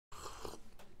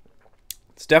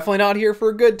It's definitely not here for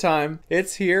a good time.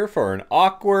 It's here for an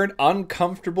awkward,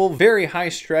 uncomfortable, very high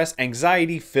stress,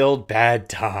 anxiety-filled bad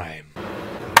time.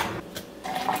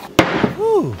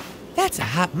 Ooh, that's a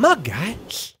hot mug, guy.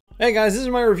 Hey guys, this is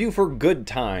my review for Good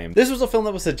Time. This was a film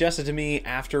that was suggested to me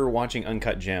after watching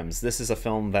Uncut Gems. This is a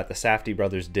film that the Safdie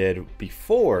Brothers did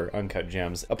before Uncut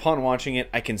Gems. Upon watching it,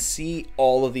 I can see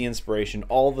all of the inspiration,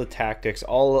 all the tactics,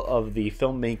 all of the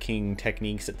filmmaking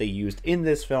techniques that they used in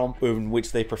this film, in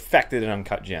which they perfected in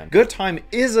Uncut Gems. Good Time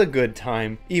is a good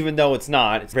time, even though it's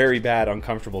not. It's very bad,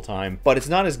 uncomfortable time, but it's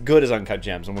not as good as Uncut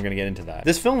Gems, and we're gonna get into that.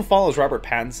 This film follows Robert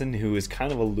Pattinson, who is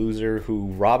kind of a loser,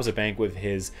 who robs a bank with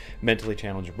his mentally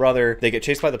challenged brother. They get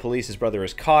chased by the police, his brother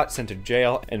is caught, sent to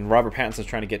jail, and Robert Pattinson's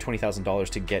trying to get $20,000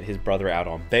 to get his brother out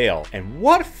on bail. And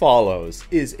what follows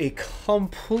is a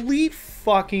complete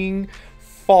fucking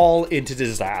fall into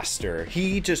disaster.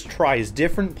 He just tries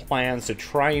different plans to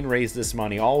try and raise this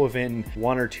money all within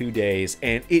 1 or 2 days,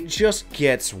 and it just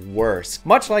gets worse.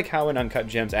 Much like how in Uncut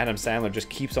Gems, Adam Sandler just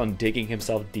keeps on digging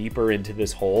himself deeper into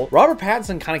this hole, Robert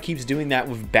Pattinson kind of keeps doing that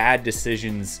with bad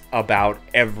decisions about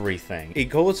everything. It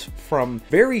goes from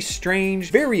very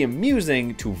strange, very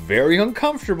amusing, to very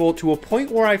uncomfortable, to a point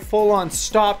where I full on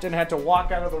stopped and had to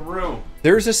walk out of the room.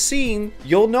 There's a scene,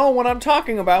 you'll know what I'm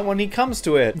talking about when he comes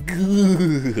to it.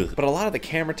 But a lot of the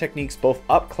camera techniques, both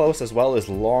up close as well as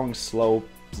long, slow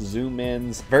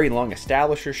zoom-ins, very long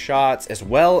establisher shots, as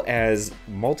well as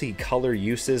multicolor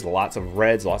uses, lots of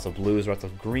reds, lots of blues, lots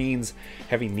of greens,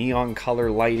 heavy neon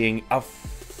color lighting, a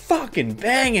fucking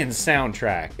banging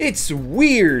soundtrack. It's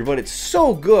weird, but it's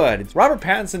so good. Robert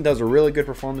Pattinson does a really good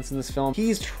performance in this film.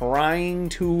 He's trying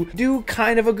to do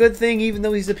kind of a good thing, even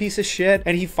though he's a piece of shit,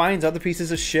 and he finds other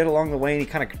pieces of shit along the way, and he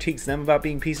kind of critiques them about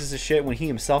being pieces of shit when he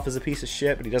himself is a piece of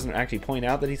shit, but he doesn't actually point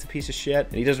out that he's a piece of shit,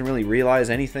 and he doesn't really realize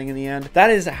anything in the end. That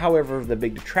is, however, the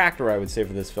big detractor I would say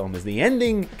for this film, is the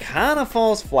ending kind of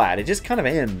falls flat. It just kind of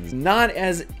ends. Not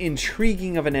as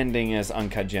intriguing of an ending as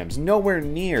Uncut Gems. Nowhere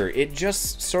near. It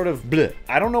just sort of bleh.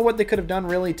 I don't know what they could have done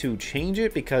really to change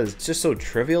it, because it's just so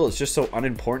trivial, it's just so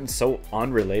unimportant, so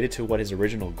unrelated to what his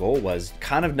original goal was.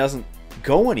 Kind of doesn't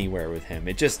go anywhere with him.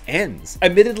 It just ends.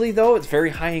 Admittedly though, it's very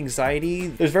high anxiety.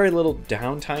 There's very little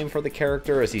downtime for the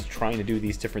character as he's trying to do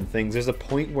these different things. There's a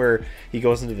point where he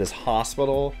goes into this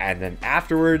hospital, and then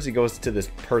afterwards he goes to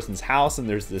this person's house, and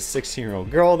there's this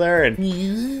 16-year-old girl there, and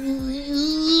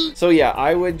so yeah,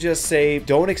 I would just say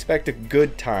don't expect a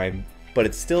good time, but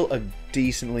it's still a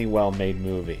decently well-made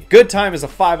movie. Good Time is a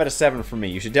 5 out of 7 for me.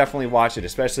 You should definitely watch it,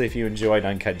 especially if you enjoyed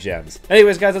Uncut Gems.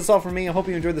 Anyways, guys, that's all for me. I hope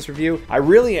you enjoyed this review. I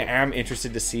really am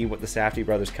interested to see what the Safdie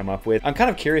Brothers come up with. I'm kind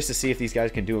of curious to see if these guys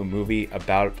can do a movie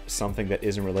about something that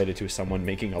isn't related to someone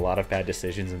making a lot of bad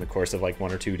decisions in the course of like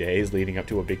 1 or 2 days leading up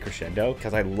to a big crescendo,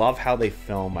 because I love how they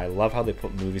film. I love how they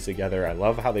put movies together. I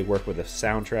love how they work with the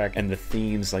soundtrack and the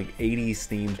themes, like 80s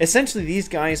themes. Essentially, these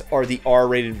guys are the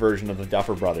R-rated version of the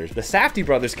Duffer Brothers. The Safdie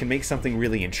Brothers can make something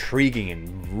really intriguing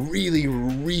and really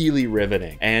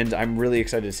riveting, and I'm really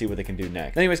excited to see what they can do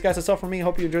next. Anyways, guys, that's all from me.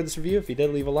 Hope you enjoyed this review. If you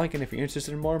did, leave a like, and if you're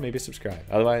interested in more, maybe subscribe.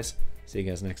 Otherwise, see you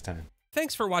guys next time.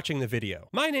 Thanks for watching the video.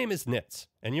 My name is Nitz,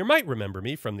 and you might remember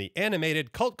me from the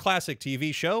animated cult classic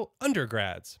TV show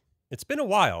Undergrads. It's been a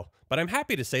while, but I'm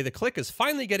happy to say the clique is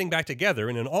finally getting back together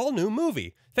in an all-new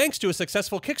movie, thanks to a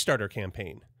successful Kickstarter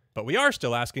campaign. But we are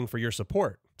still asking for your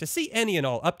support. To see any and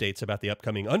all updates about the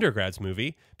upcoming Undergrads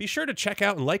movie, be sure to check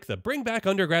out and like the Bring Back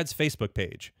Undergrads Facebook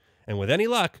page. And with any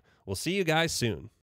luck, we'll see you guys soon.